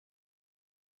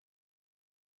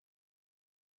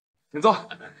请坐。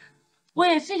我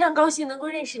也非常高兴能够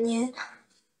认识您。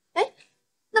哎，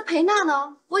那裴娜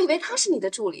呢？我以为她是你的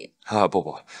助理。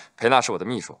不，裴娜是我的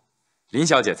秘书，林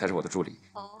小姐才是我的助理。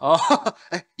哦，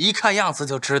哎，一看样子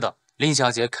就知道林小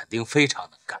姐肯定非常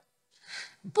能干。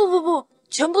不，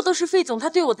全部都是费总他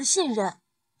对我的信任。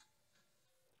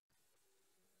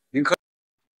您可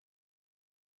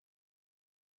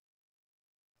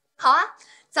好啊，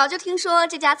早就听说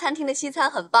这家餐厅的西餐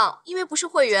很棒，因为不是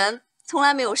会员，从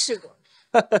来没有试过。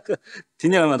听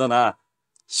见了吗，东南？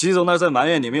徐总那儿在埋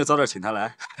怨你没有早点请他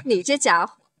来。你这家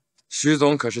伙，徐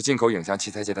总可是进口影像器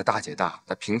材界的大姐大，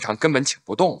那平常根本请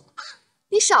不动。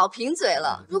你少贫嘴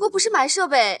了！如果不是买设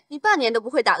备，你半年都不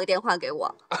会打个电话给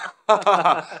我。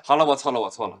好了，我错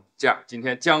了。这样，今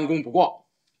天将功补过。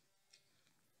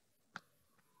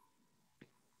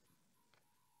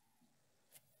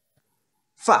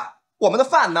饭，我们的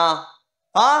饭呢？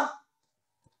啊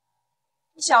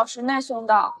1小时内送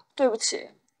到，对不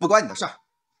起。不关你的事儿，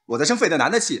我在生费德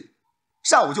南的气。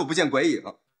上午就不见鬼影，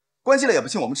关系了也不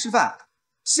请我们吃饭，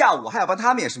下午还要帮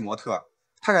他面试模特，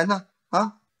他人呢？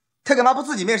啊，他干嘛不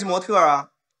自己面试模特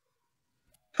啊？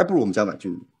还不如我们家婉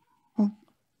君呢。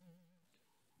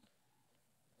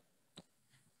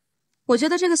我觉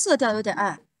得这个色调有点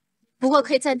暗，不过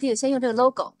可以暂定先用这个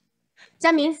logo。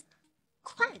佳明，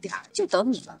快点儿，就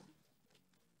等你了。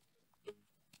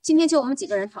今天就我们几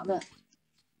个人讨论。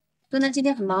东南今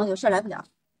天很忙，有事来不了。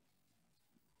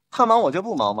他忙我就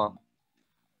不忙吗？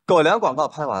狗粮广告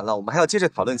拍完了，我们还要接着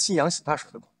讨论新阳洗发水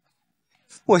的广告。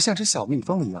我像只小蜜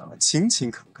蜂一样勤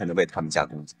勤恳恳地为他们家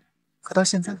工作，可到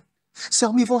现在，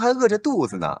小蜜蜂还饿着肚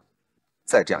子呢。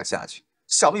再这样下去，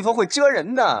小蜜蜂会蛰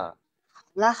人的。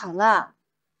好了，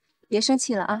别生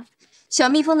气了啊！小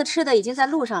蜜蜂的吃的已经在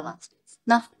路上了。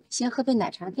那先喝杯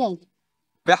奶茶垫一垫。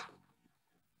不要，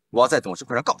我要在董事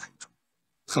会上告他一状，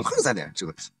狠狠地在脸上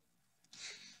蛰他。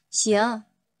行，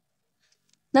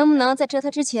能不能在蛰他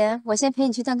之前，我先陪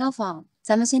你去蛋糕坊，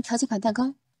咱们先调几款蛋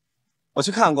糕？我去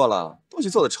看过了，东西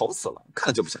做的丑死了，看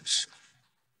着就不想吃。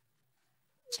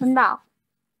陈导，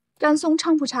干松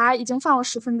菖蒲茶已经放了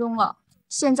10分钟了，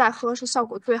现在喝是效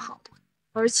果最好的，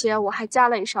而且我还加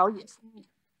了一勺野蜂蜜。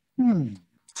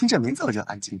听这名字我就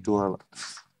安静多了。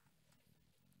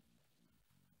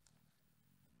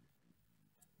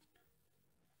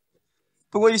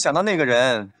不过一想到那个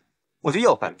人，我就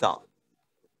又烦躁。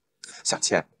小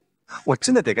千，我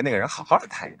真的得跟那个人好好的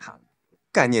谈一谈。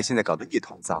概念现在搞得一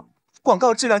团糟，广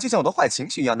告质量就像我的坏情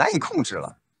绪一样难以控制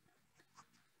了。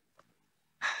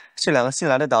这两个新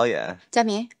来的导演，佳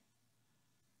明，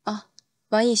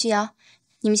王毅、徐瑶，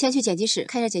你们先去剪辑室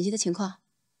看一下剪辑的情况。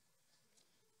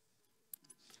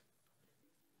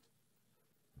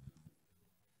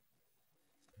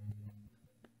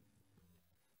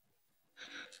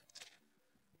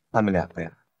他们两个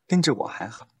呀，跟着我还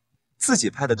好，自己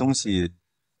拍的东西，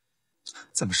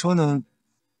怎么说呢？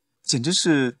简直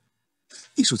是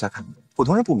艺术家看不懂，普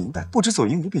通人不明白，不知所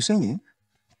云，无病呻吟。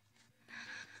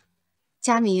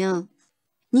佳明，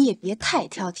你也别太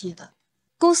挑剔了，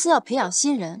公司要培养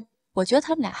新人，我觉得他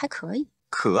们俩还可以。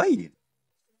可以？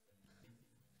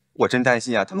我真担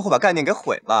心啊，他们会把概念给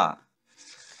毁了。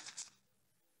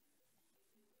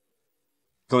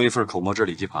给我一份口蘑汁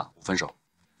里脊盘5分熟，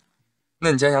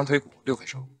嫩煎羊腿骨6分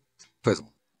熟。费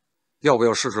总，要不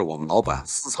要试试我们老板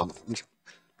私藏的红酒？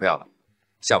不要了，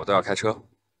下午都要开车，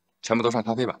全部都上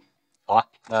咖啡吧。好啊，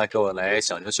那给我来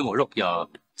小牛胸口肉，要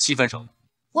7分熟。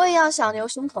我也要小牛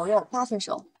胸口肉8分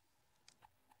熟。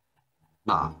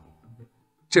那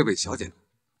这位小姐，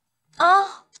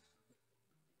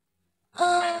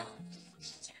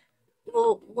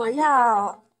我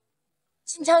要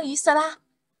金枪鱼色拉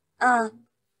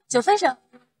，9分熟。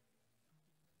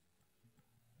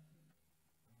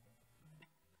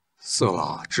色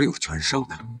拉只有全生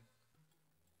的。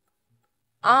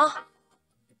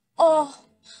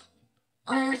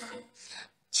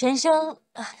全生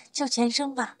就全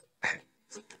生吧。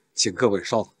请各位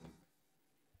稍等，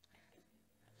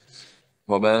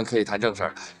我们可以谈正事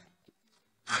儿了。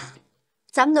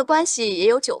咱们的关系也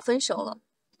有9分熟了，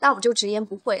那我就直言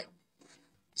不讳了。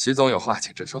徐总有话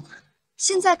请直说。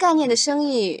现在概念的生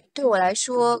意对我来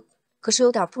说可是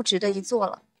有点不值得一做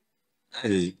了。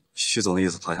徐总的意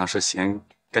思好像是嫌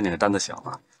概念的单子小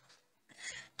了。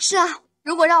是啊，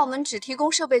如果让我们只提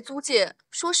供设备租借，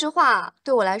说实话，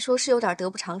对我来说是有点得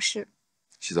不偿失。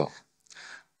徐总，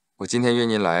我今天约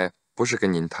您来，不是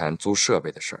跟您谈租设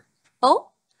备的事儿。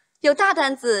哦，有大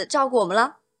单子照顾我们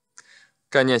了？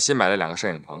概念新买了2个摄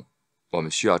影棚，我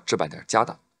们需要置办点家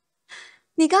当。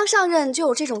你刚上任就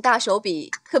有这种大手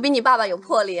笔，可比你爸爸有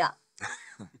魄力啊！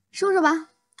说说吧，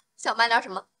想买点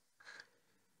什么？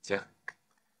行，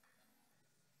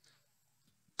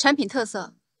产品特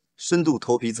色，深度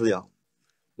头皮滋养，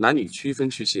男女区分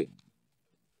去屑。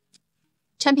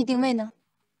产品定位呢？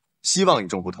希望与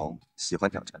众不同，喜欢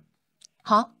挑战。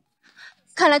好，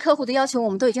看来客户的要求我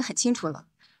们都已经很清楚了。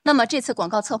那么这次广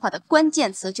告策划的关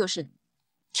键词就是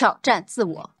挑战自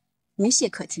我，无懈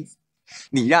可击。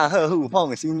你让客户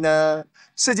放心呢。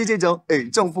设计这种与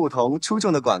众不同、出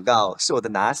众的广告是我的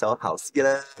拿手好戏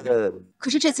了。可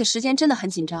是这次时间真的很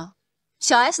紧张，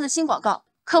小 S 的新广告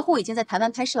客户已经在台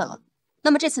湾拍摄了，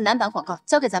那么这次男版广告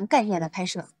交给咱们概念来拍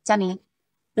摄。佳明，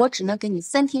我只能给你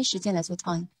3天时间来做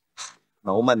创意。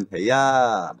冇问题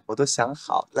呀，我都想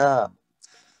好了。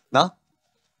喏，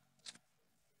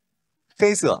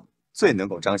黑色最能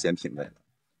够彰显品味了。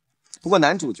不过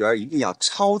男主角一定要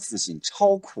超自信、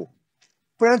超酷，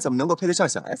不然怎么能够配得上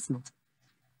小 S 呢？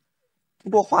不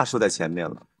过话说在前面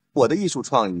了，我的艺术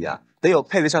创意啊，得有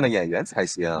配得上的演员才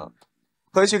行。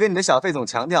回去跟你的小费总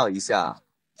强调一下，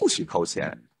不许扣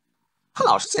钱。他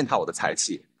老是践踏我的才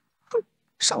气，哼，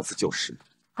上次就是。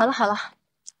好了好了，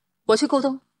我去沟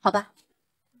通，好吧？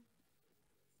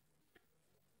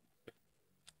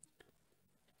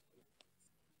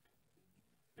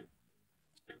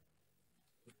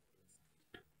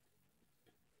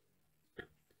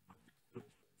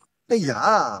哎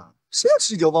呀，谁要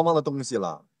吃油汪汪的东西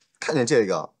了？看见这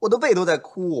个，我的胃都在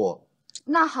哭。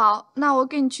那好，那我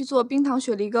给你去做冰糖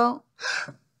雪梨羹。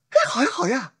哎，好呀好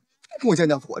呀，别跟我降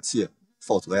降火气，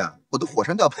否则呀，我的火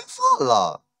山都要喷饭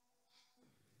了。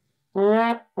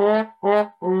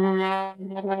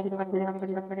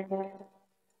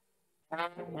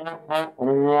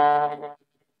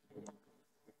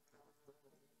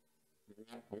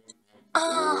啊，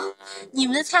你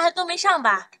们的菜还都没上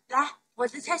吧？来，我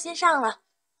的菜先上了，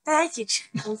大家一起吃，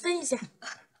我们分一下。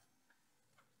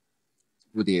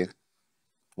无敌，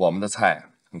我们的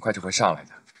菜很快就会上来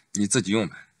的，你自己用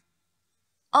吧。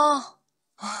哦，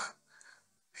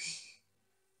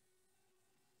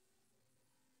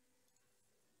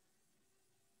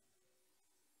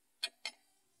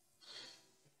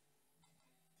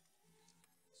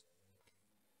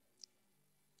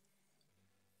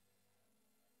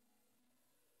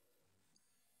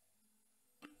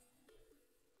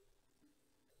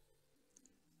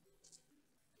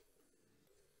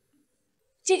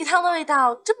这个汤的味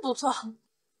道真不错。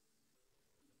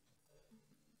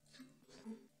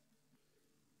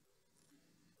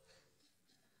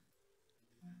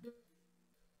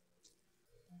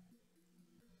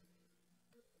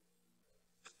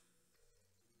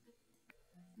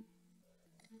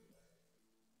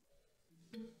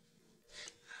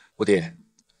无敌，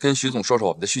跟徐总说说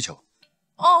我们的需求。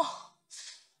哦，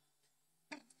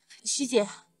徐姐，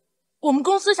我们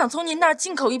公司想从您那儿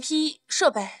进口一批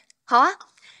设备。好啊，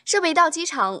设备一到机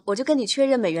场，我就跟你确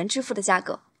认美元支付的价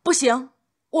格。不行，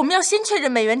我们要先确认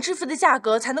美元支付的价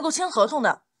格才能够签合同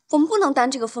的。我们不能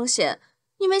担这个风险，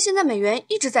因为现在美元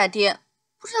一直在跌，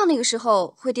不知道那个时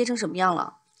候会跌成什么样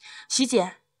了。徐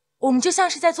姐，我们就像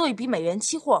是在做一笔美元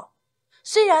期货，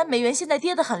虽然美元现在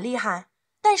跌得很厉害，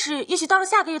但是也许到了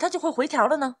下个月它就会回调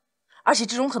了呢，而且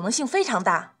这种可能性非常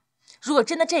大。如果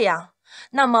真的这样，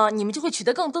那么你们就会取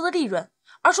得更多的利润，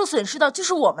而受损失的就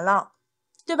是我们了，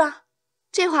对吧？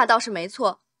这话倒是没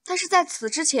错，但是在此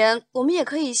之前，我们也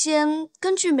可以先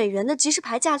根据美元的即时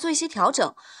牌价做一些调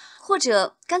整，或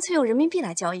者干脆用人民币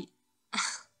来交易。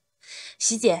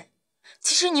徐姐，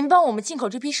其实您帮我们进口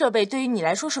这批设备，对于你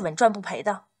来说是稳赚不赔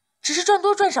的，只是赚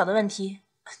多赚少的问题。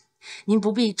您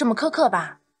不必这么苛刻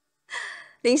吧？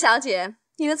林小姐，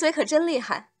你的嘴可真厉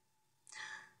害。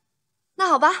那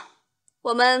好吧，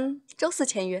我们周4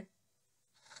签约。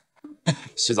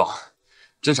徐总，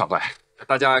真爽快，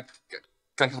大家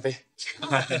干咖啡。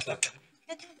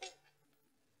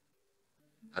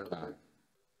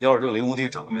要是这个林无敌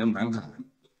长得没门看，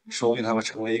说不定他会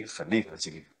成为一个很厉害的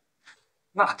经理。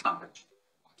那当然，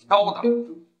挑的。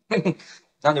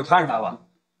那就看着他吧，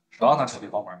少让他扯皮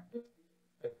跑门。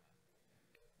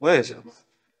我也行，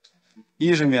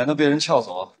一是免得被人撬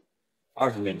走，二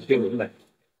是免得丢人呗。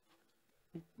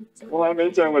从来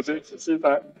没见过谁吃西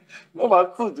餐能把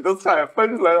自己的菜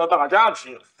分出来让大家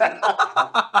吃。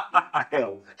哎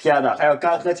呦天哪，还要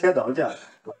干喝切豆酱，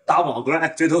大宝哥还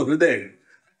最头是那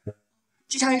个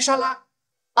鸡肠与沙拉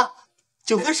啊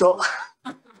，9分熟。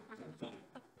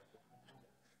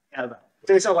天哪，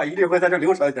这个笑话一定会在这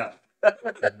流传下来。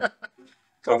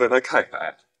刚才他看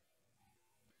看，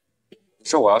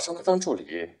说我要升他当助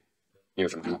理，你有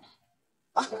什么看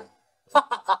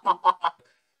法？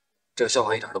这个笑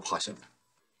话一点都不好笑。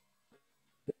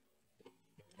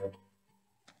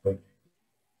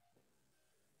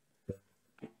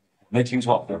没听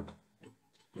错，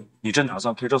你真打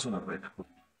算陪着孙掌柜的？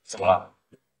怎么了？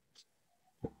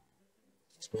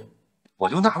我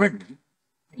就纳闷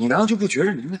你难道就不觉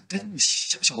得你们在那么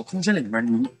小小的空间里面，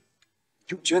你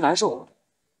就觉得难受吗？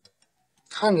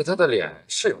看着他的脸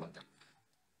是有问题，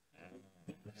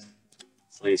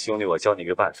所以兄弟，我教你一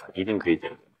个办法，一定可以解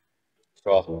决。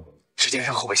说直接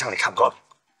扔后备箱里看不到。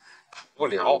不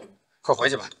聊，快回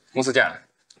去吧，公司见了。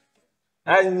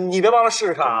哎，你别忘了试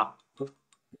试看啊。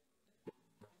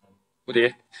无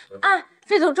敌，哎，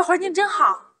费总，这环境真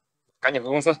好。赶紧回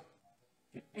公司。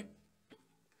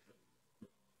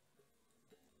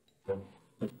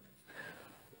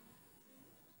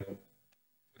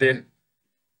无敌，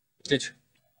进去。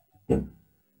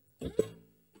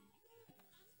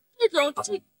费总，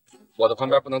这我的旁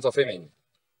边不能坐非美女。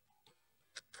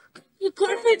可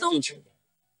是费总进去。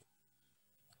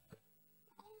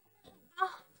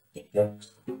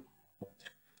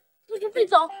可是费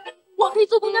总，我可以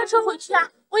坐公交车回去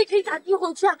啊，我也可以打的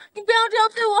回去啊，你不要这样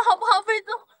对我好不好，费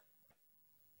总？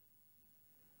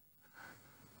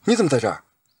你怎么在这儿？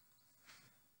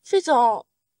费总，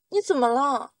你怎么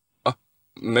了？啊，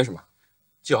没什么，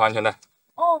系好安全带。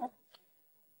哦。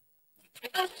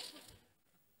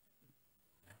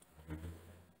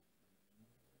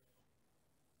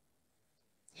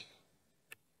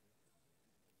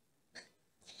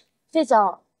费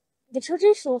总，你的车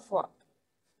真舒服。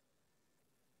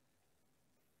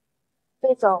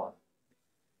费总，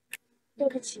对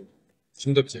不起。什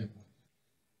么对不起？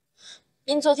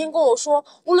您昨天跟我说，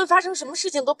无论发生什么事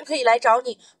情都不可以来找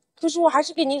你，可是我还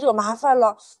是给你惹麻烦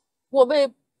了。我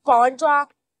被保安抓，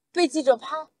被记者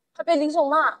拍，还被林总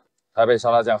骂，还被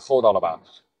沙拉酱齁到了吧？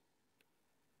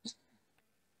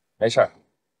没事儿，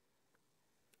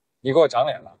你给我长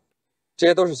脸了，这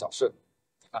些都是小事。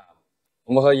啊，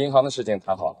我们和银行的事情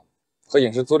谈好了，和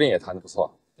影视租赁也谈得不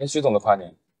错，连徐总都夸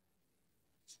你。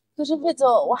可是费总，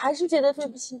我还是觉得对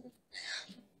不起你。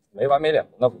没完没了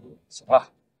的呢。行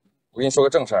了，我跟你说个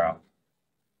正事儿啊，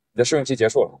你的试用期结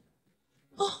束了。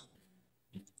哦，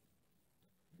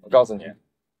我告诉你，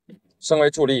升为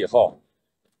助理以后，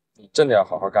你真的要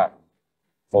好好干，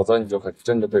否则你就可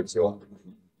真的对不起我。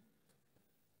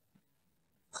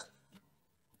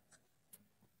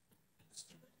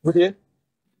无敌，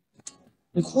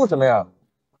你哭什么呀？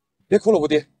别哭了，无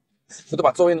敌，我都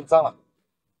把座位弄脏了。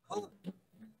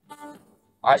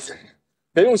哎呀，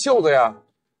别用袖子呀，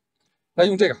来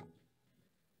用这个。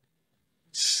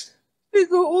费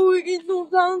总，我会给你弄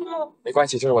脏的。没关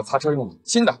系，这是我擦车用的，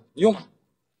新的，你用吧。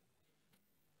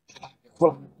别哭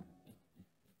了。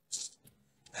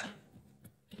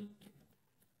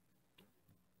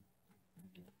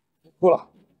别哭了。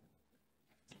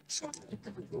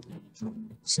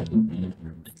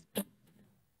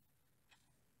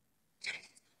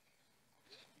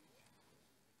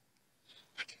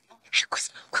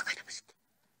快的！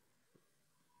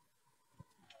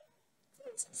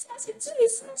小心，这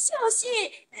次小心！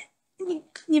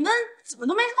你们怎么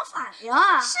都没什么反应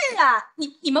啊？是啊，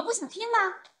你们不想听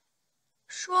吗？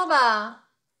说吧。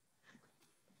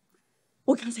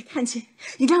我刚才看见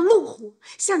一辆路虎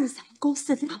向着咱们公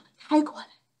司的大门开过来，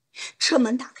车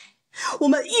门打开，我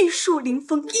们玉树临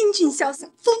风、英俊潇洒、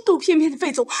风度翩翩的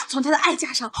费总从他的爱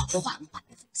驾上缓缓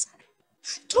地走下来。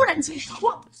突然间，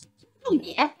重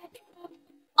点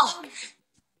哦，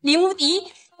林无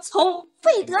敌从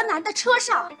费德南的车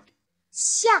上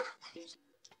下来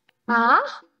啊？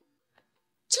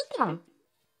真的？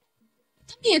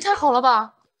他们也太好了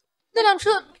吧！那辆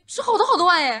车值好多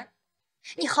万哎！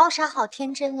你好傻好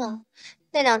天真啊！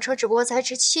那辆车只不过才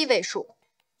值7位数，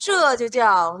这就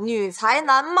叫女才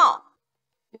男貌。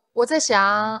我在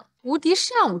想，无敌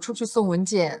上午出去送文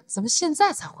件，怎么现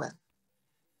在才回来？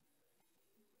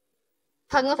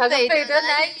他跟费德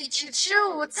南一起吃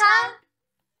午餐，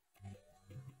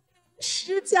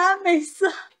持家美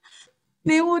色，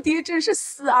林无敌真是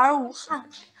死而无憾。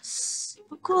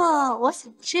不过，我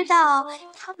想知道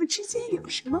他们之间有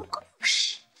什么故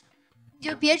事。你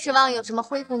就别指望有什么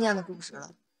灰姑娘的故事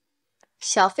了。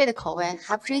小费的口味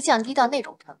还不至于降低到那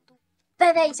种程度。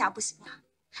歪歪一下不行啊！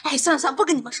哎，算了算了，不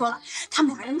跟你们说了，他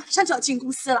们俩人马上就要进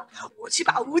公司了，我去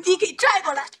把无敌给拽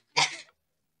过来。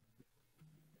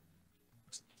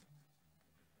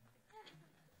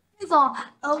费总，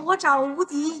我找无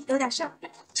敌有点事儿。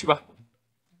去吧。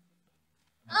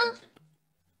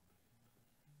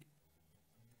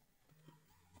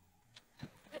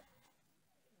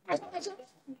快说，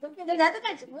你跟费德南在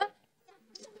干什么？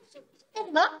干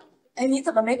什么？哎，你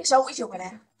怎么没跟小五一起回来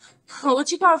呀？我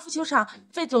去高尔夫球场，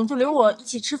费总就留我一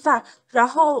起吃饭，然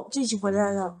后就一起回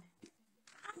来了。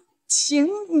请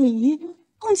你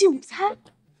共进午餐？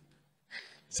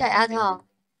小丫头，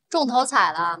中头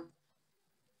彩了！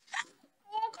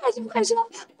快说快说，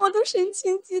我都神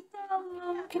情激动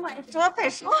了。快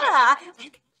说啊！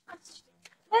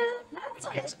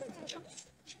坐下，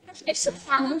没事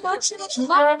吧？我们刚吃了什么？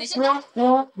等一下。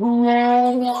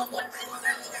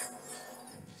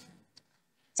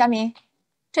佳明，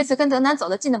这次跟德南走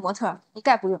得近的模特，一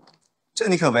概不用。这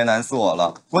你可为难死我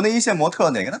了。国内一线模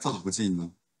特哪个他走得不近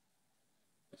呢？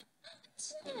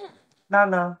娜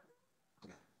娜，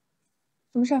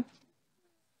什么事儿？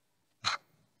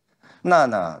娜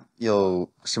娜，有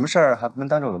什么事儿还不能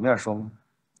当着我的面说吗？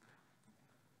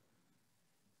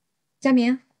佳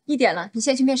明，1点了，你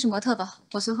先去面试模特吧，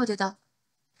我随后就到。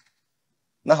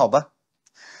那好吧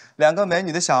，2个美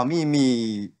女的小秘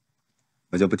密，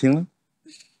我就不听了。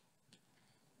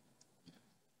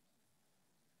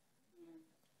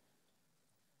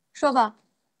说吧，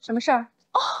什么事儿？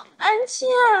哦，安茜，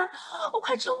我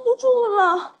快撑不住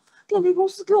了。电力公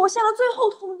司给我下了最后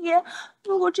通牒，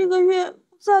如果这个月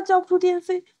不再交不出电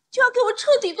费，就要给我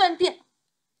彻底断电。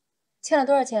欠了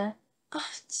多少钱？啊，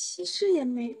其实也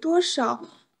没多少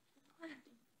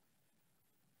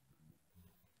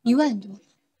，1万多。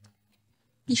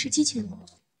你是机器人吗？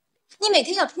你每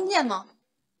天要充电吗？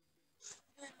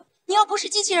你要不是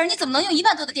机器人，你怎么能用1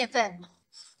万多的电费？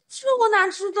这我哪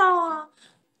知道啊？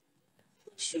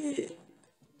或许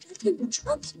这对不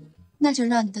出题。那就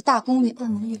让你的大功率按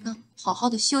摩浴缸好好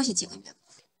的休息几个月吧。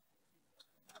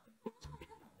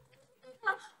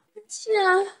既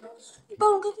然你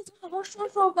帮我跟费总好好说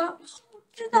说吧。我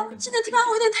知道现在听完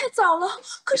我有点太早了，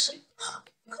可是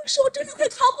我真的快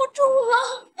扛不住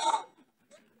了。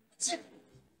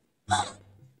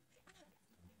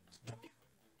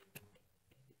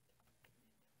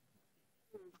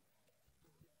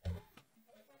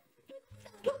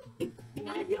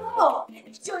哎呦，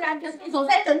就让这费总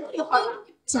再等你一会儿吧。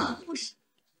讲故事。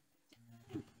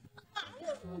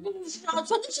故事啊，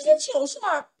全都是些糗事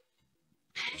儿。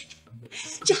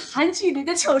这韩剧里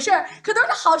的糗事儿可都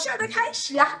是好事儿的开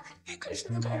始啊！快说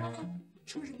快说，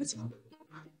说什么糗？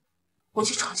我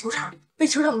去闯球场，被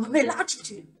球场的门卫拉出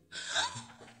去，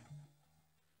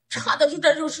差点就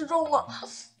战术失踪了。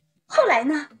后来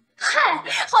呢？嗨，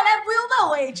后来不用问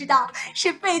我也知道，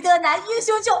是费德南英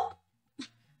雄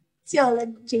救了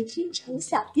你这只丑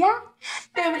小鸭，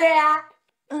对不对啊？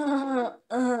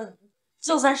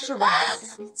就算是吧。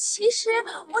其实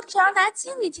我只要拿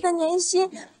经理级的年薪，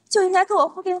就应该给我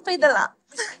付电费的了。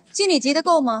经理级的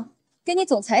够吗？给你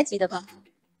总裁级的吧。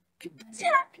真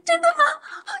的吗？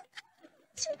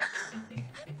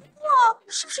不过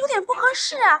是不是有点不合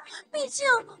适啊？毕竟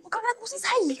我刚来公司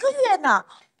才1个月呢。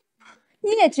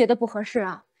你也觉得不合适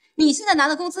啊？你现在拿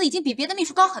的工资已经比别的秘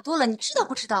书高很多了，你知道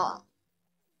不知道啊？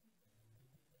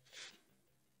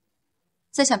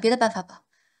再想别的办法吧。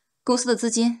公司的资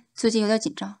金最近有点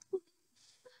紧张。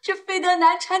这费德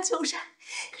南穿球衫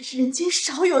可是人间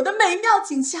少有的美妙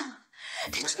景象啊！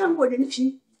他穿过人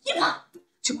群，一把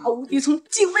就把无敌从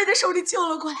警卫的手里救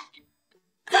了过来。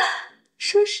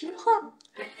说实话，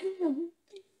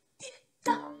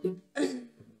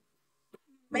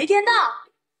没电到，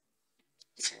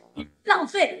浪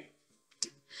费。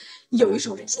有一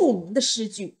首著名的诗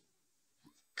句：“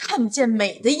看不见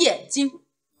美的眼睛，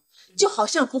就好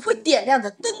像不会点亮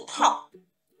的灯泡。”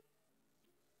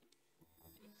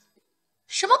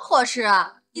什么破诗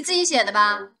啊？你自己写的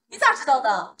吧？你咋知道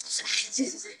的？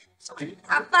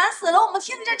啊，烦死了！我们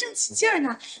听着这正起劲儿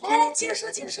呢。来，接着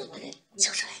说，接着说。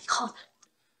就是以后，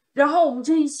然后我们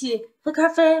就一起喝咖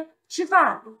啡、吃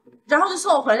饭，然后就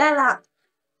送我回来了。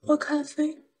喝咖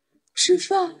啡、吃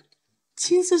饭，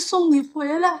亲自送你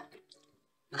回来。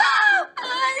哎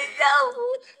呀，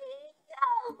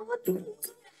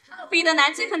我费德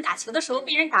南最恨打球的时候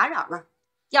被人打扰了，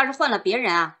要是换了别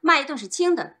人啊，骂一顿是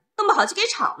轻的，弄不好就给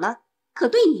炒了。可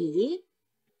对你，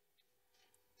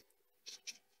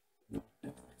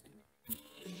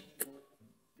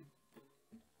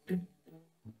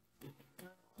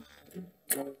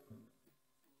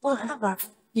我看看，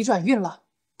你转运了，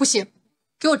不行，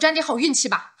给我沾点好运气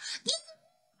吧。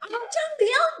张玲，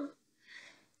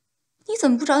你怎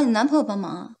么不找你男朋友帮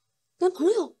忙啊？男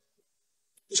朋友？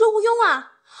你说吴庸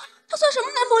啊？他算什么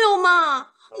男朋友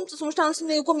嘛？自从上次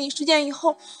那个过敏事件以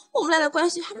后，我们俩的关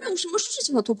系还没有什么实质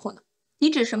性的突破呢。你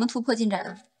指什么突破进展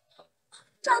啊？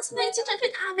上次那个精神费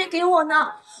他还没给我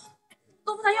呢，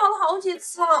都跟他要了好几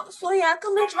次了，所以啊，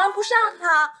根本指望不上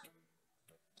他。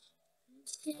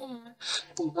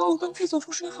你帮我跟费总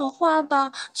说说好话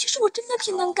吧，其实我真的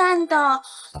挺能干的。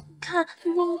你看，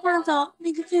明天一大早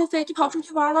那个狒狒就跑出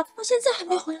去玩了，到现在还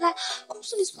没回来。公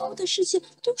司里所有的事情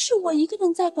都是我一个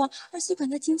人在管，而且管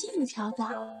得井井有条的。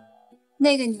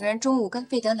那个女人中午跟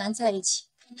费德南在一起，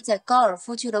他们在高尔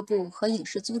夫俱乐部和影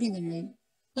视租赁的人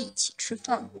一起吃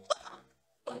饭。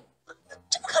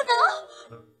怎么可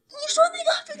能？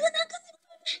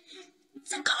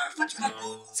去看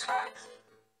奴才，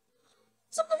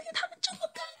怎么能与他们这么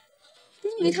干？你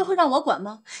以为他会让我管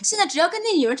吗？现在只要跟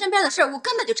那女人沾边的事儿，我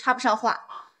根本就插不上话。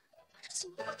他是怎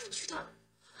么放进去的？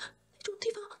那种地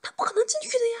方他不可能进去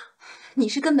的呀！你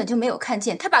是根本就没有看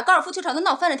见，他把高尔夫球场都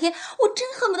闹翻了天，我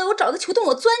真恨不得我找个球洞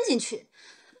我钻进去。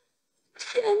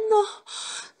天哪，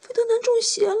费德南中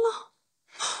邪了！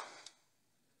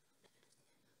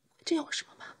这样有什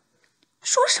么吗？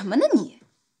说什么呢你？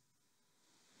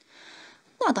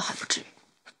那倒还不至于。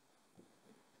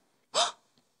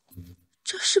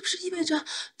这是不是意味着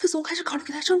费总开始考虑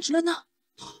给他升职了呢？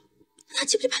那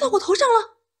岂不就拍到我头上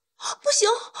了？不行，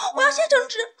我要先升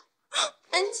职！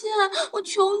安茜，我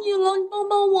求你了，你帮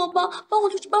帮我吧，帮我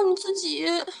就是帮你自己。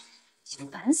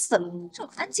烦死了，你这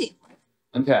安静。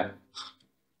安茜，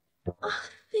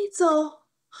费总，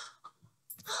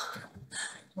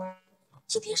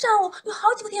今天上午有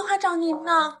好几个电话找您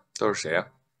呢。都是谁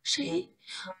呀？谁？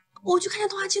我去看下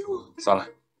通话记录。算了，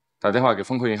打电话给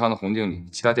丰科银行的洪经理，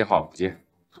其他电话我不接。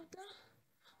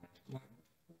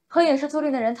和影视租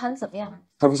赁的人谈得怎么样？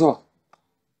还不错。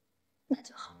那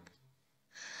就好。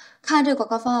看这个广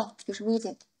告方案有什么意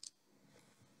见？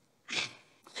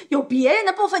有别人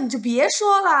的部分你就别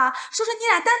说了，说说你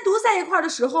俩单独在一块儿的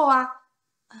时候啊。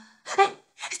哎，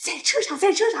在车上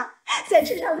的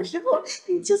时候，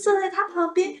你就坐在他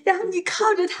旁边，然后你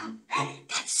靠着他，他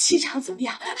的气场怎么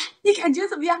样？你感觉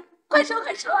怎么样？快说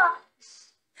快说啊！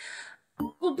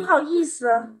我不好意思，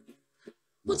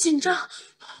我紧张，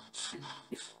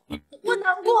我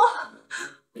难过，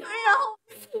然后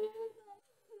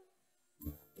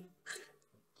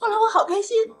后来我好开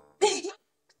心。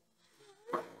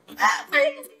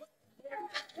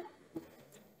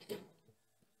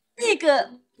那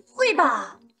个会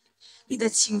吧？你的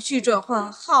情绪转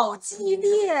换好激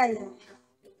烈呀！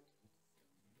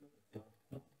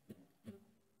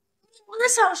我在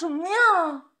想什么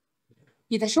呀？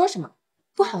你在说什么？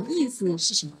不好意思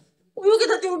是什么？我又给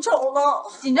他丢丑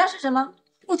了。紧张是什么？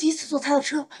我第一次坐他的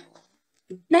车。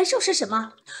难受是什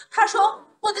么？他说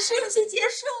我的试用期结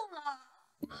束了。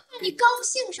那你高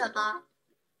兴什么？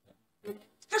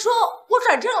他说我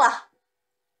转正了，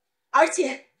而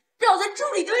且让我在助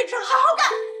理的位置上好好干。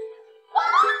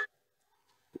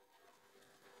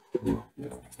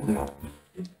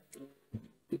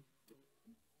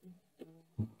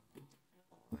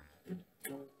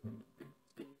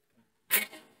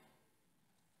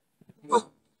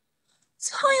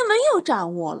苍蝇们又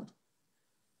掌握了。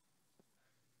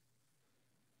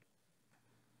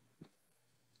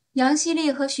杨希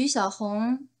丽和徐小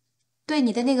红对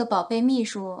你的那个宝贝秘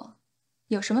书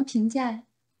有什么评价呀？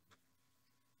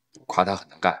夸他很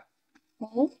能干。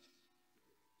哦，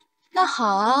那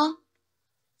好啊，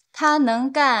他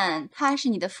能干，他是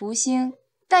你的福星，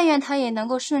但愿他也能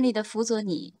够顺利的辅佐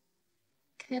你，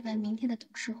开完明天的董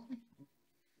事会。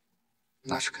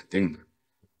那是肯定的。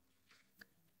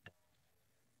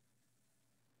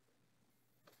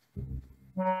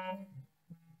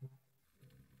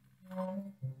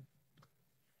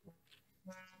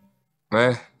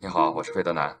喂，你好，我是费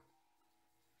德南。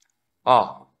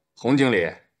哦，洪经理，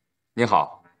你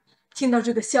好。听到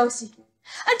这个消息，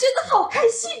俺真的好开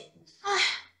心。哎，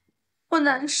我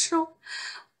难受，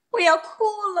我要哭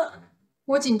了。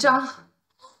我紧张，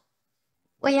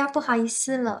我也要不好意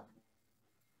思了。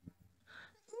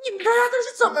你们大家都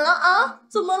是怎么了啊？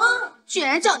怎么了？居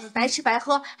然叫你白吃白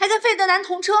喝，还跟费德南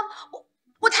同车，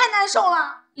我太难受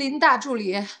了。林大助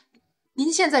理，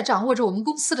您现在掌握着我们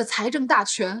公司的财政大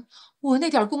权，我那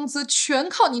点工资全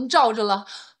靠您罩着了，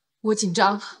我紧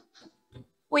张。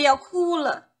我要哭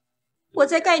了。我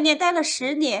在概念待了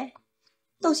10年，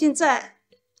到现在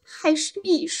还是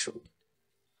秘书。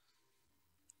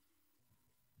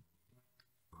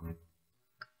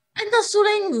哎，那苏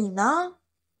雷你呢？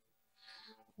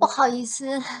不好意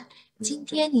思，今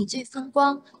天你最风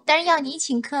光，当然要你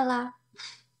请客啦。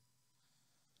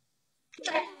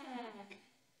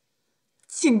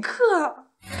请客？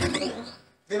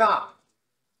裴娜，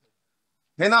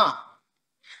裴娜。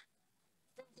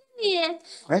你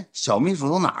哎，小秘书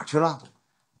都哪儿去了？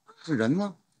这人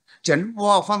呢？简直不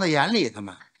把我放在眼里。他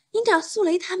们，你找苏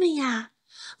雷他们呀？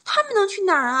他们能去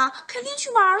哪儿啊？肯定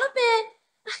去玩了呗。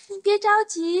哎，你别着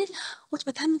急，我就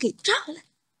把他们给叫来。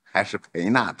还是裴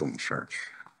娜懂事儿。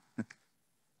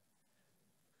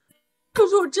可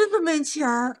是我真的没钱。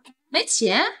没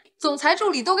钱？总裁助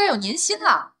理都该有年薪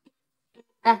了。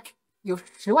哎，有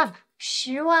10万吧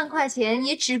？10万块钱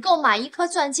也只够买1颗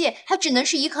钻戒，还只能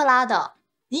是1克拉的。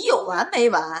你有完没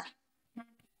完？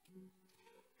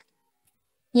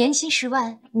年薪10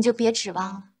万，你就别指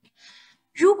望了。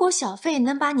如果小费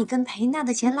能把你跟裴娜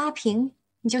的钱拉平，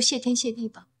你就谢天谢地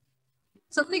吧。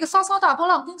咱们那个骚骚大波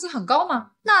浪工资很高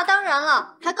吗？那当然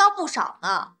了，还高不少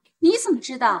呢。你怎么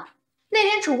知道？那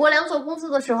天楚国良做工资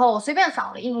的时候，我随便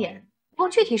扫了一眼，不过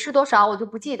具体是多少我就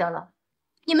不记得了。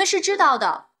你们是知道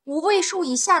的，5位数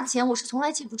以下的钱我是从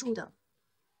来记不住的。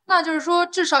那就是说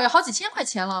至少有好几千块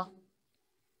钱了。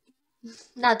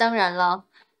那当然了，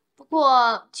不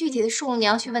过具体的数你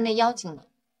要去问那妖精了。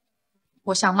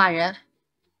我想骂人，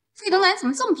费德兰怎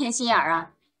么这么偏心眼儿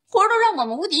啊？活都让我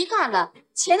们无敌干了，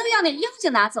钱都让那妖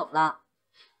精拿走了。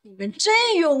你们真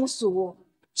庸俗，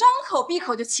张口闭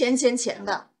口就钱钱钱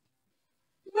的。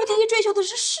无敌追求的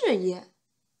是事业，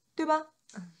对吧？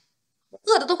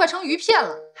饿的都快成鱼片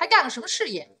了，还干个什么事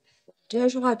业？这些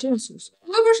说话真是俗俗。我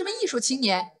又不是什么艺术青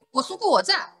年，我俗过我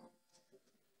在。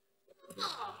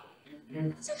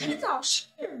在开早市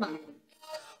嘛，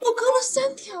我隔了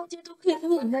3条街都可以看到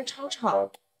你们在吵吵，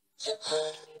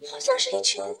好像是一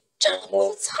群张罗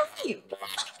的苍蝇。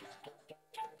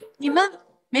你们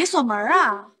没锁门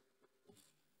啊？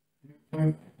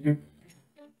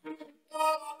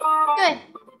对，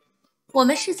我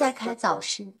们是在开早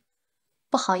市，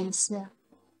不好意思，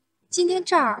今天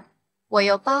这儿我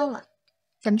又包了。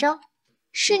怎么着？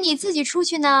是你自己出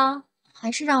去呢，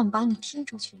还是让我们把你踢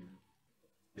出去呢？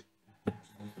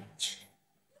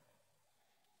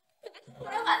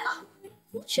来晚了，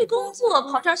不去工作，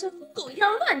跑这儿像疯狗一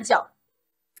样乱叫，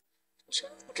真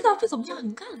不知道费总要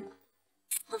你干嘛。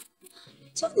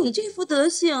就你这副德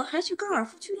行，还去高尔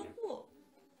夫俱乐部，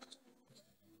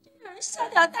让人笑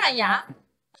掉大牙。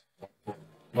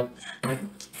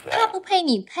他不配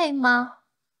你配吗？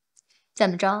怎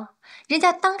么着？人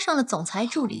家当上了总裁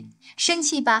助理，生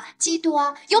气吧，嫉妒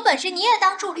啊，有本事你也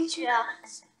当助理去啊！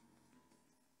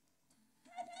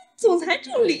总裁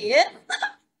助理，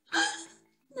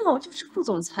那我就是副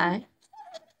总裁。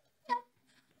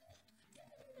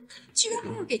居然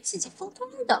还要给自己封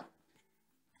官的。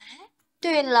哎，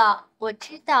对了，我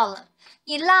知道了，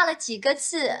你落了几个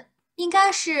字，应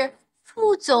该是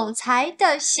副总裁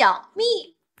的小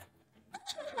蜜。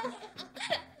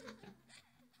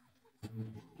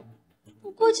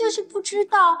不过就是不知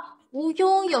道吴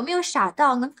庸有没有傻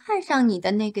到能看上你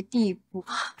的那个地步。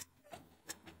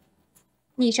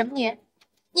你什么年？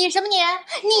你什么年？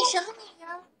你什么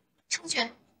年？出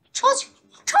去！出去！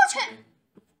出去！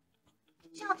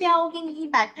要不要我给你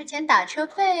100块钱打车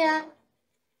费呀？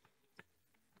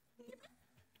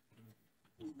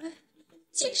你们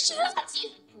捡谁垃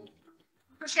圾？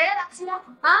谁的垃圾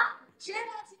啊？谁的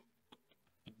垃圾？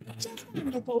睁开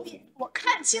你的狗眼，我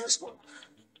看清楚了，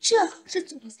这是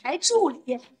总裁助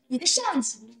理，你的上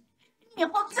级。你以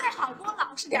后最好给我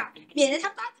老实点，免得他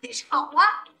把你给炒了。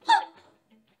哼，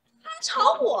他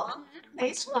炒我？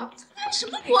没错，开什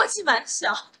么国际玩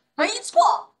笑？没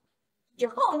错，以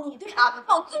后你对俺们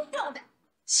要尊重点。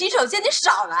洗手间你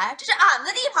少来，这是俺们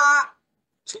的地盘。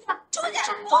出去，出去，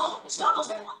走！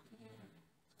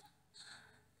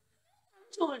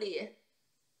助理，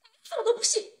我都不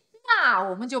信。那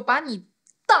我们就把你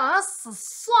打死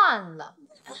算了。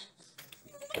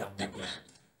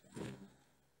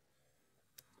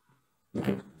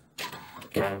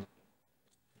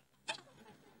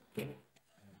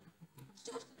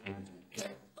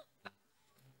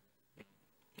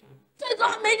费总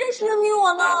还没正式任命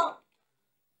我呢。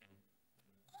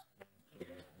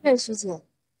魏师姐，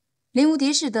林无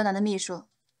敌是德南的秘书。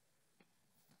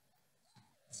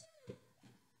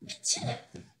切！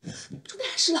出大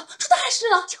事了！出大事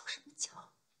了！叫什么叫？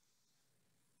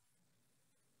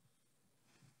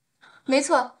没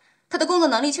错，他的工作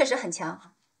能力确实很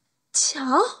强。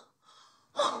强？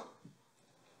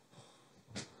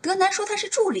德南说他是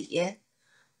助理，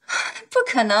不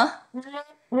可能。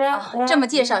这么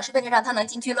介绍是为了让他能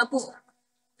进俱乐部。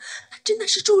他真的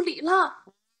是助理了。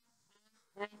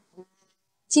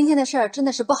今天的事儿真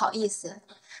的是不好意思，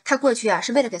他过去啊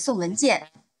是为了给送文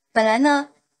件，本来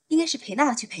呢应该是裴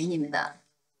娜去陪你们的。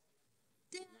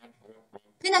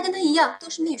裴娜跟他一样都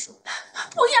是秘书。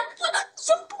不一样，已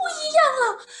经不一样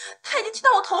了，他已经骑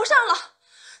到我头上了，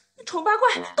那丑八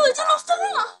怪都已经闹疯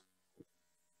了。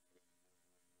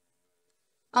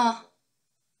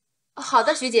好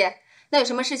的，徐姐，那有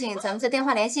什么事情咱们再电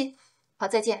话联系。好，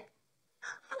再见。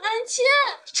安茜，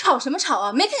吵什么吵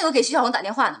啊？没看有给徐小红打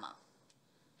电话呢吗？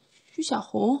徐小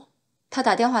红，她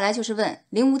打电话来就是问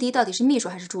林无敌到底是秘书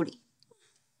还是助理。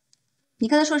你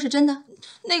刚才说的是真的？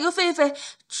那个狒狒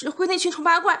指挥那群丑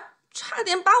八怪，差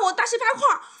点把我大卸八块，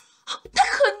他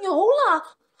可牛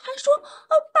了，还说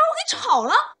把我给炒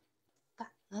了。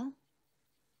反了？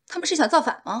他们是想造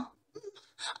反吗？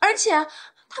而且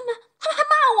他们还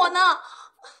骂我呢，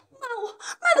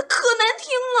骂的可难听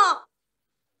了。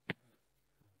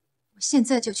我现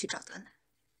在就去找德南，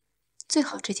最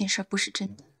好这件事不是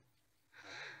真的。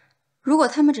如果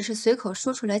他们只是随口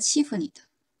说出来欺负你的，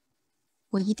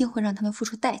我一定会让他们付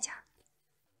出代价。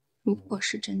如果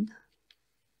是真的，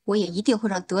我也一定会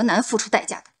让德南付出代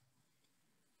价的。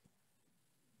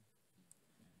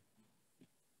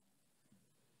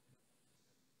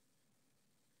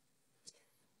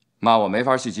妈，我没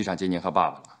法去机场接您和爸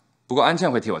爸了，不过安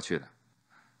茜会替我去的。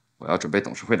我要准备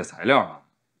董事会的材料啊。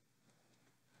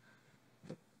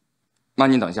妈，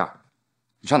您等一下，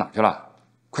你上哪儿去了？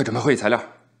快准备会议材料。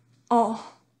哦，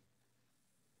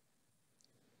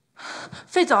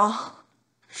费总，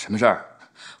什么事儿？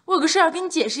我有个事要跟你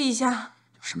解释一下。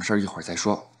有什么事儿一会儿再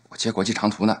说，我接国际长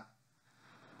途呢。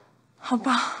好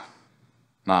吧。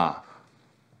妈，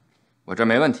我这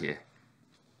没问题，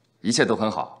一切都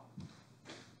很好。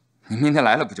您明天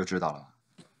来了不就知道了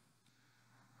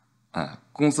吗？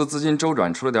公司资金周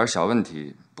转出了点小问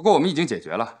题，不过我们已经解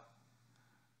决了。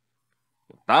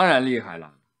当然厉害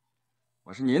了，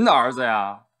我是您的儿子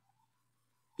呀。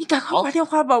你赶快挂电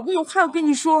话吧，我有话要跟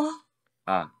你说。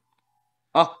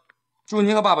祝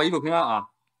您和爸爸一路平安啊！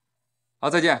好，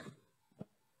再见。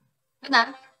德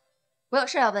南，我有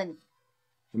事要问你。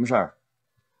什么事儿？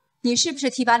你是不是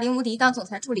提拔林无敌当总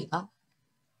裁助理了？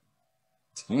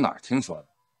从哪儿听说的？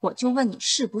我就问你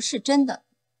是不是真的？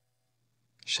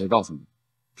谁告诉你？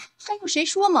还用谁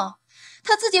说吗？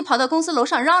他自己跑到公司楼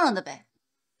上嚷嚷的呗。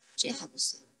这还不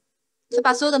算，他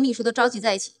把所有的秘书都召集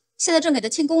在一起，现在正给他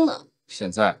庆功呢。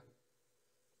现在？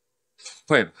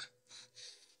会吧？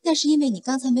那是因为你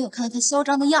刚才没有看到他嚣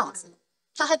张的样子，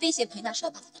他还威胁裴娜说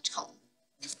要把他给炒了。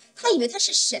他以为他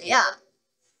是谁呀？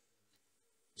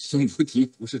林无敌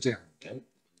不是这样的人。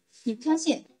你不相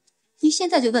信？你现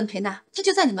在就问裴娜，她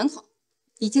就在你门口，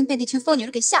已经被那群疯女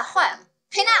人给吓坏了。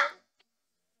裴娜，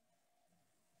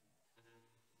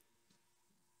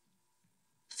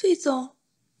费总，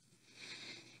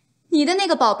你的那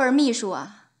个宝贝儿秘书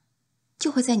啊，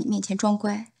就会在你面前装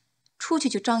乖，出去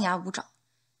就张牙舞爪，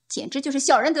简直就是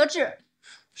小人得志。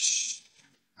嘘，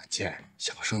安茜，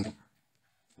小声点。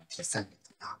第3年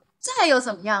怎么样？再又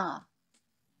怎么样啊？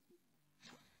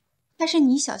还是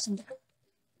你小心点，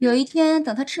有一天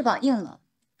等他翅膀硬了，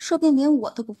说不定连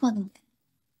我都不放在眼里。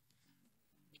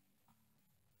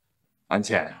安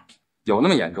茜，有那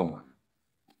么严重吗？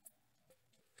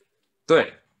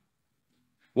对，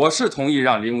我是同意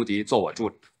让林无敌做我助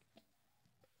理，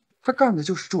他干的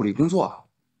就是助理工作啊，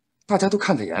大家都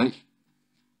看在眼里。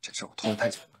这事我拖得太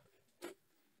久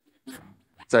了。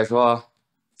再说，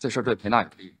这事对裴娜有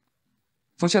利，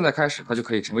从现在开始，他就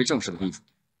可以成为正式的秘书。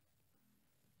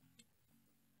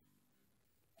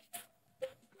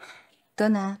德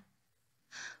南，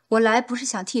我来不是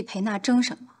想替裴娜争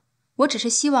什么，我只是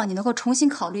希望你能够重新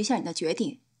考虑一下你的决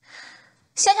定。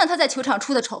想想她在球场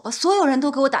出的丑吧，所有人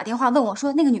都给我打电话问我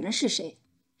说那个女人是谁。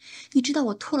你知道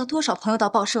我托了多少朋友到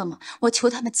报社吗？我求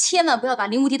他们千万不要把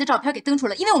林无敌的照片给登出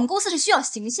来，因为我们公司是需要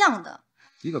形象的。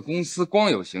一个公司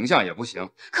光有形象也不行，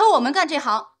可我们干这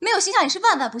行没有形象也是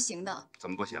万万不行的。怎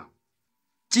么不行？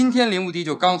今天林无敌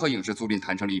就刚和影视租赁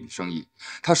谈成了一笔生意，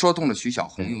他说动了徐小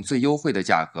红用最优惠的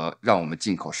价格让我们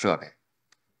进口设备。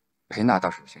裴娜倒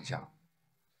是有形象，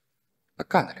他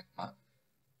干得了吗？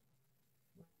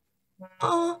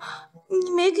你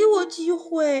没给我机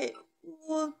会，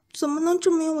我怎么能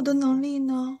证明我的能力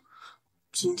呢？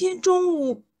今天中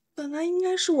午本来应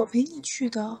该是我陪你去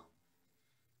的，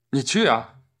你去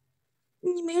啊！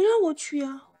你没让我去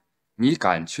啊！你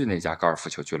敢去那家高尔夫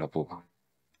球俱乐部吗？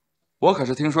我可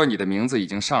是听说你的名字已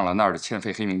经上了那儿的欠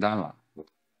费黑名单了。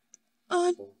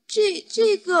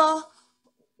这个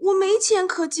我没钱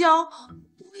可交，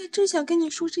我也正想跟你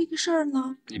说这个事儿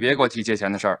呢。你别给我提借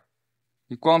钱的事儿，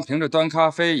你光凭着端咖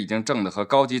啡已经挣得和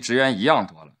高级职员一样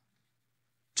多了，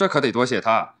这可得多谢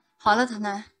他。好了，腾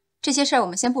腾，这些事儿我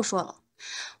们先不说了，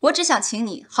我只想请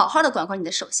你好好的管管你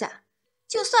的手下，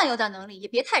就算有点能力，也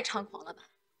别太猖狂了吧，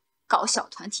搞小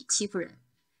团体欺负人。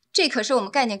这可是我们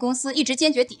概念公司一直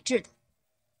坚决抵制的。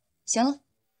行了，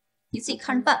你自己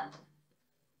看着办吧。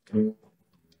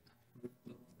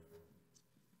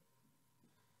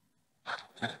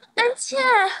安茜，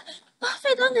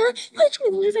费德南会处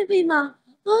理同事费吗？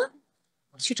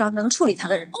我去找能处理他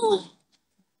的人。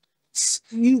死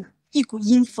女人，一股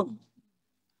阴风。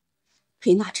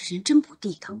裴娜这人真不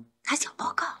地道，打小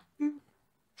报告。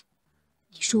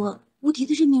你说无敌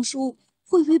的任命书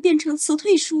会不会变成辞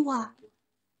退书啊？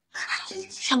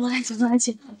让我来讲，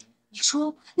你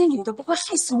说那女的不会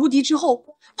害死无敌之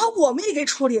后，把我们也给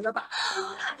处理了吧？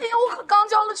哎呀，我可刚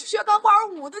交了去学钢管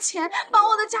舞的钱，把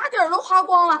我的家底儿都花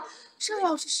光了。这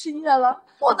要是失业了，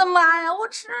我的妈呀，我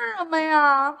吃什么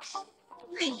呀？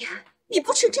哎呀，你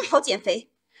不吃正好减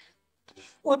肥。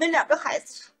我那2个孩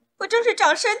子我正是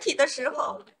长身体的时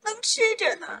候，能吃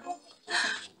着呢。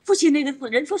父亲那个死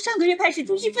人从上个月开始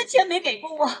就1分钱没给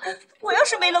过我。我要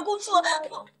是没了工作，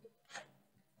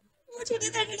我就得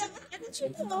带着2个孩子去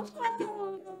讨饭了。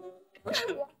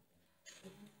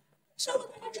说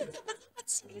我这个人怎么这么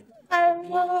奇怪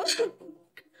呢？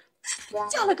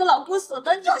叫了个老公死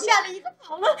了，又下了一个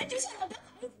跑了，又下了个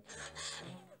孩子。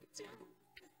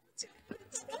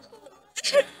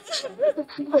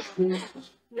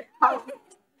好，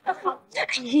哎呀，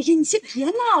你先别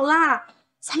闹了，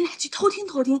咱俩去偷听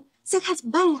偷听，再看怎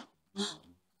么办呀？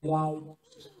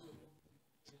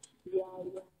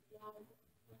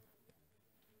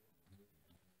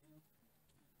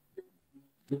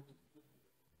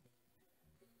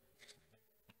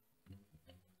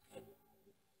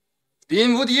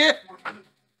林无敌，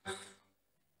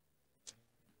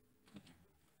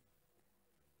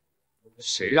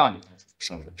谁让你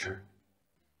生这事儿？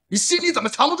你心里怎么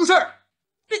藏不住事儿？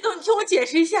费总，你听我解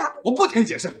释一下。我不听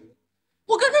解释。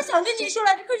我刚才想跟你说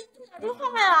来着，可是你不打电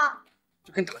话呀。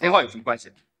这跟打电话有什么关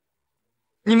系？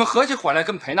你们合起伙来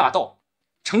跟裴娜斗，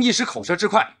逞一时口舌之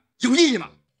快，有意义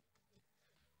吗？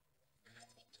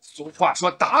俗话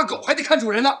说，打狗还得看主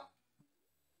人呢。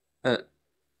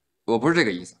我不是这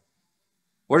个意思，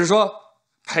我是说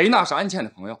裴娜是安茜的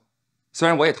朋友，虽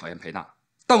然我也讨厌裴娜，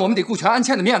但我们得顾全安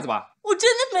茜的面子吧。我真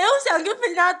的没有想跟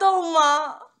裴娜斗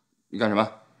吗？你干什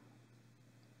么？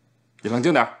你冷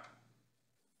静点。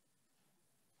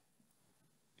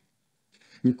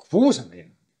你哭什么呀？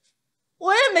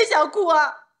我也没想哭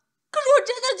啊，可是我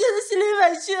真的觉得心里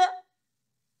委屈，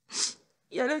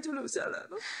眼泪就流下来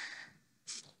了。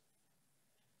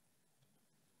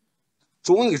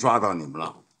终于抓到你们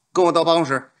了，跟我到办公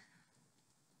室。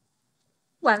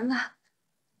完了，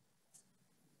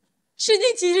事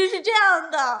情其实是这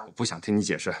样的。我不想听你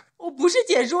解释。我不是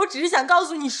解释，我只是想告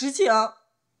诉你实情。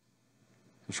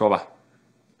你说吧。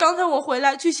刚才我回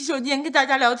来去洗手间跟大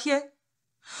家聊天，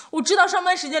我知道上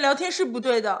班时间聊天是不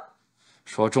对的。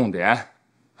说重点。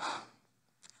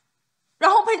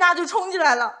然后佩娜就冲进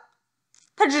来了，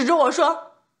她指着我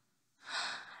说：“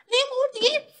林无敌，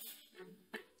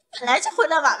本来就回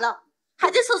来晚了，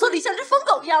还在厕所里像只疯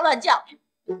狗一样乱叫。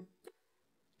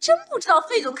真不知道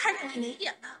费总看上你哪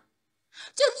点了？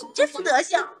就你这副德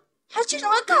行，还去什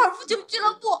么高尔夫球俱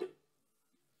乐部，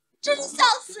真是笑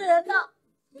死人了。”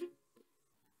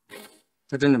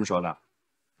他真这么说的？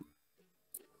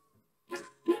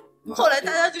后来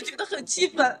大家就觉得很气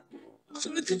愤，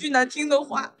说了几句难听的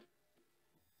话。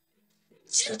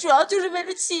其实主要就是为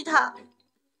了气他，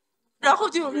然后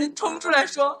就有人冲出来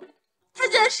说，他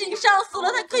现在是你上司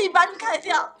了，他可以把你开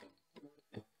掉。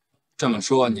这么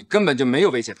说，你根本就没有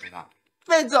威胁裴娜。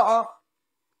魏总，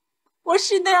我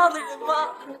是那样的人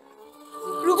吗？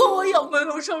如果我有朋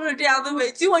友受了这样的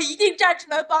委屈，我一定站出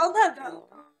来帮他的。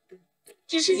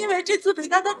只是因为这次裴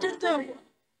娜他针对我，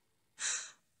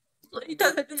所以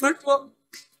他才这么说，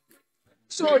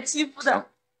说我欺负他。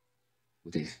无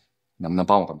敌，能不能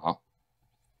帮我个忙？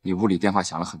你屋里电话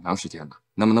响了很长时间了，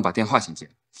能不能把电话先接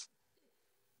了？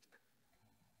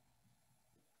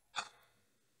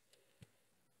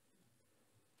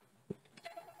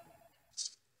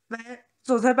喂，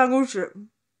总裁办公室。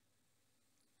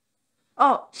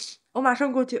哦，我马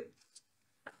上过去。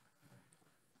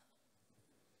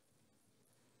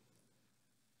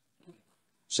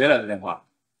谁来的电话？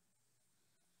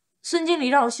孙经理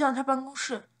让我去趟他办公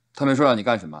室。他没说让你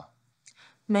干什么？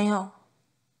没有。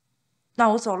那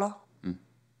我走了。嗯。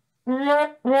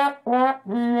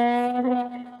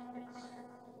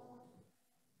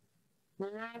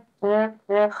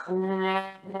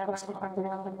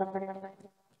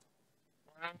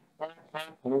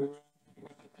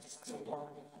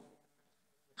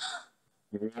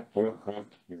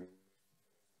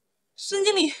孙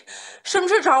经理，什么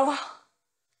事找我？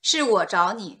是我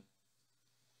找你。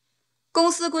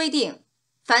公司规定，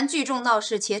凡聚众闹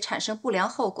事且产生不良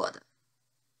后果的，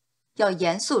要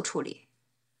严肃处理。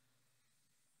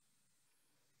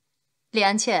李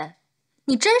安茜，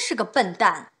你真是个笨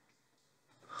蛋。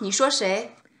你说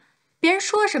谁？别人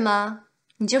说什么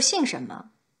你就信什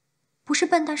么，不是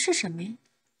笨蛋是什么呀？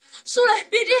苏磊，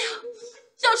别这样，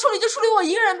要处理就处理我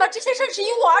一个人吧，这些事是因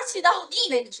我而起的。你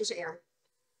以为你是谁呀？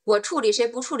我处理谁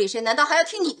不处理谁，难道还要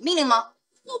听你的命令吗？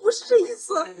我不是这意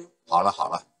思。好了好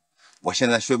了，我现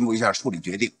在宣布一下处理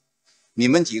决定，你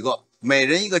们几个每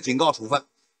人一个警告处分，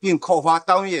并扣发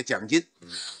当月奖金。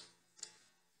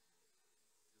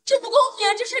这不公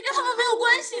平，这事跟他们没有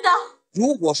关系的。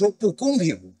如果说不公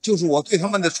平，就是我对他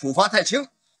们的处罚太轻。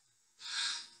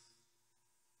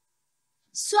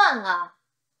算了，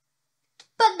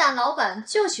笨蛋老板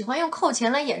就喜欢用扣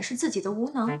钱来掩饰自己的无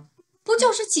能，不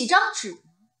就是几张纸吗？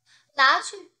拿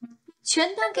去，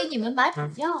全当给你们买补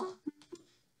药。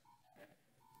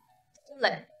苏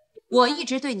磊，我一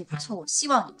直对你不错，我希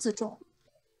望你自重。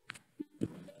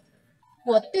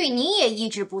我对你也一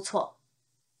直不错，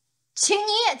请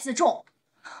你也自重。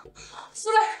苏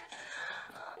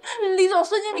磊，李总、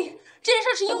孙经理，这件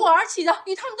事是因我而起的，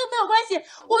与他们都没有关系，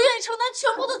我愿意承担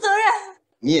全部的责任。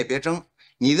你也别争，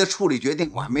你的处理决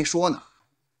定我还没说呢。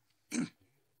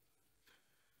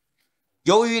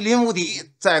由于林无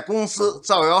敌在公司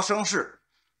造谣生事，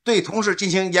对同事进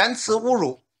行言辞侮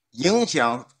辱，影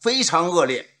响非常恶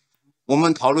劣，我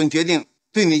们讨论决定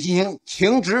对你进行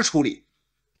停职处理。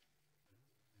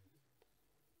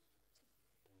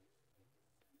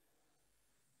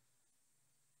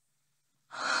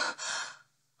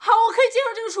好，我可以接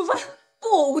受这个处分。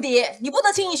不，无敌，你不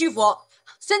能轻易屈服。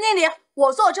孙经理，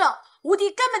我作证，无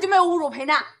敌根本就没有侮辱裴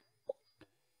娜。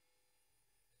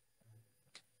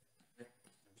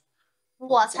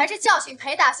我才是教训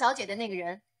裴大小姐的那个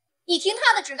人，你听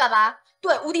她的指干嘛？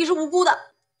对，无敌是无辜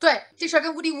的。对，这事儿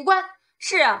跟无敌无关。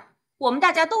是啊，我们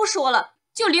大家都说了，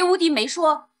就连无敌没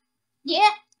说。你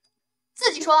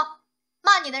自己说，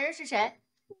骂你的人是谁？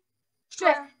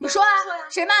对，你说啊，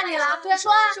谁骂你了？对，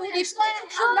说啊，是无敌说呀，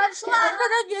说啊，大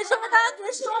家别说，大家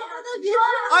别说，大家别说。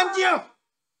安静。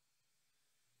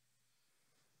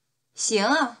行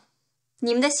啊，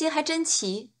你们的心还真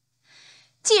齐。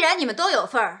既然你们都有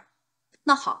份儿，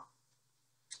那好，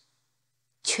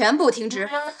全部停职。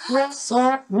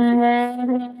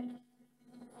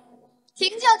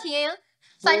停就停，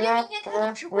反正明天开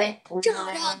董事会，正好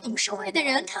让董事会的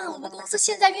人看看我们公司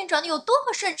现在运转的有多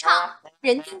么顺畅，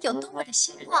人丁有多么的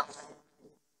兴旺。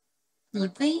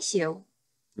你威胁我？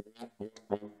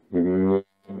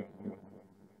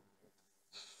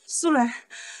苏磊，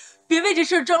别为这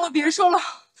事争了，别说了。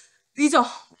李总，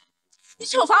你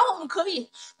惩罚我们可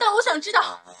以，但我想知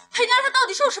道裴娜她到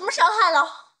底受什么伤害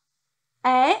了？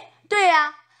哎，对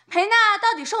呀，裴娜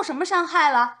到底受什么伤害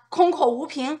了？空口无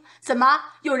凭，怎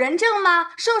么有人证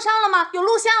吗？受伤了吗？有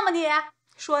录像吗？你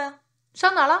说呀，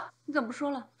伤哪了？你怎么不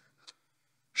说了？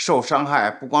受伤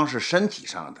害不光是身体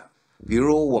上的，比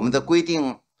如我们的规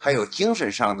定还有精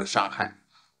神上的伤害，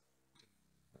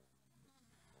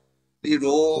例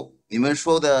如你们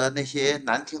说的那些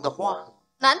难听的话。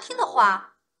难听的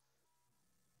话，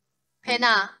裴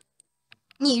娜，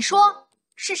你说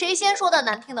是谁先说的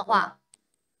难听的话？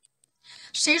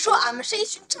谁说俺们是一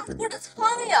群长膘的苍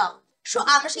蝇？说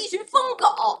俺们是一群疯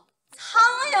狗？苍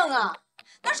蝇啊，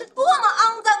那是多么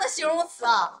肮脏的形容词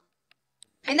啊！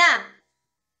裴娜，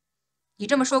你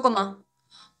这么说过吗？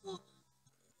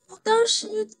我当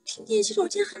时听见洗手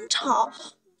间很吵，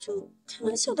就开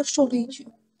玩笑的说了一句。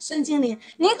孙经理，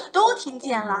您可都听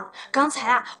见了。刚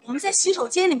才啊，我们在洗手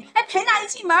间里面，哎，裴娜一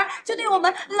进门就对我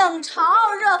们冷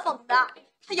嘲热讽的。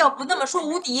他要不那么说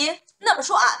无敌，那么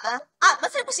说俺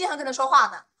们才不稀罕跟他说话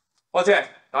呢。抱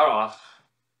歉，打扰了。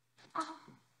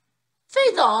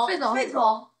费总，费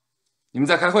总，你们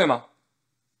在开会吗？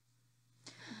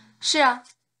是啊，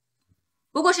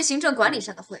不过是行政管理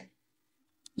上的会。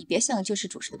你别像个救世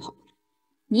主似的跑过来，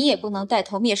你也不能带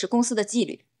头蔑视公司的纪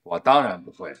律。我当然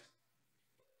不会。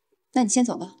那你先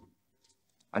走吧。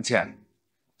安茜，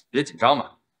别紧张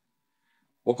嘛。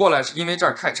我过来是因为这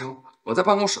儿太吵，我在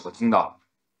办公室都听到了，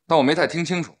但我没太听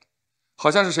清楚，好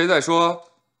像是谁在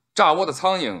说炸窝的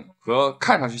苍蝇和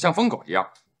看上去像疯狗一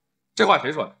样。这话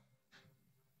谁说的？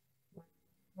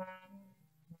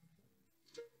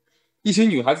一群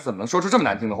女孩子怎么能说出这么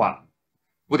难听的话呢？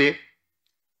无敌，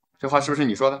这话是不是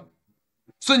你说的？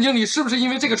孙经理是不是因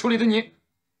为这个处理的你？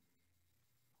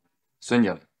孙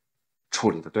经理，处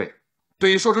理的对。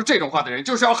对于说出这种话的人，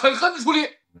就是要狠狠的处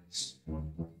理。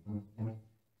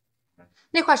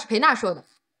那话是裴娜说的。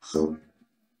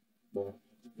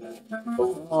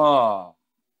哦，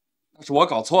那是我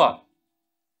搞错了。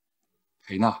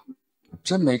裴娜，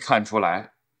真没看出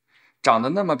来，长得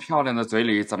那么漂亮的嘴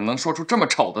里，怎么能说出这么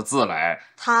丑的字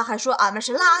来？他还说俺们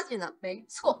是垃圾呢。没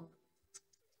错。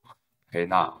裴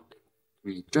娜，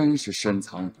你真是深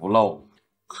藏不露。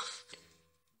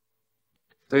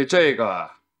对这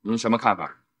个，您什么看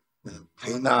法？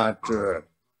裴娜这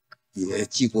也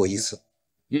记过一次。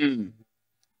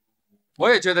我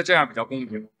也觉得这样比较公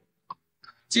平。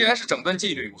既然是整顿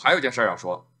纪律，我还有件事要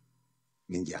说。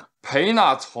您讲。裴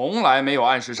娜从来没有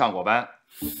按时上过班。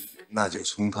那就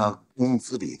从她工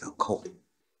资里头扣。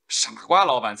傻瓜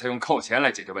老板才用扣钱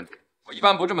来解决问题，我一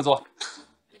般不这么做。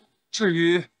至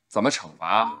于怎么惩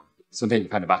罚，孙飞你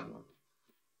看着办。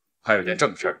还有件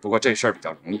正事儿，不过这事儿比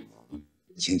较容易。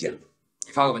请讲。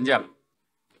你发个文件吧。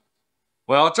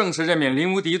我要正式任命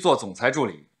林无敌做总裁助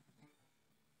理。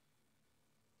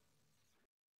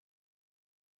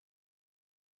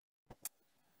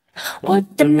我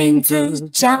的名字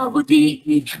叫无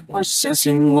敌，我相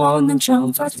信我能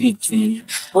创造奇迹。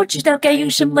我知道该用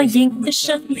什么赢得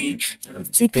胜利，自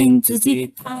己凭自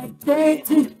己才对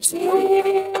自己。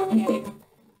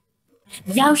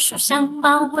要说相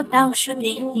貌，我倒数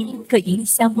第一，可影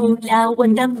响不了我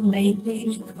的美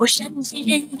丽。我善解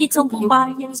人意，从不花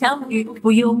言巧语，不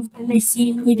用来吸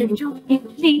引你的注意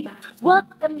力。我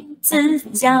的名字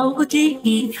叫无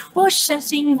敌，我相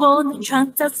信我能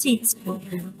创造奇迹。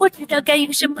我知道该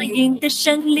用什么赢得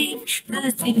胜利，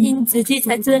自己凭自己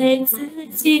才最自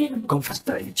己。功夫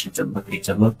在一起怎么比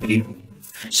怎么比，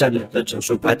善良的证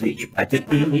书排第一排第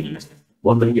一。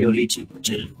我们有力气，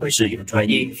只会使用专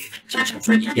一，像小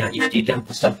船一样，一滴两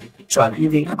不散，传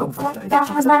递功夫在一起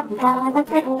怎么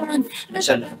比，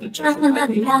善良的证书排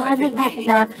第一排第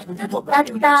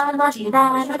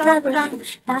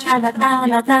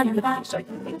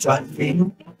一。专一。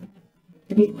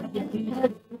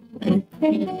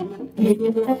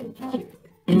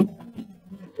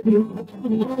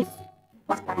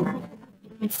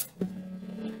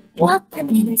我的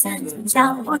名字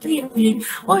叫无敌，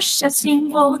我相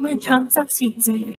信我能创造奇迹。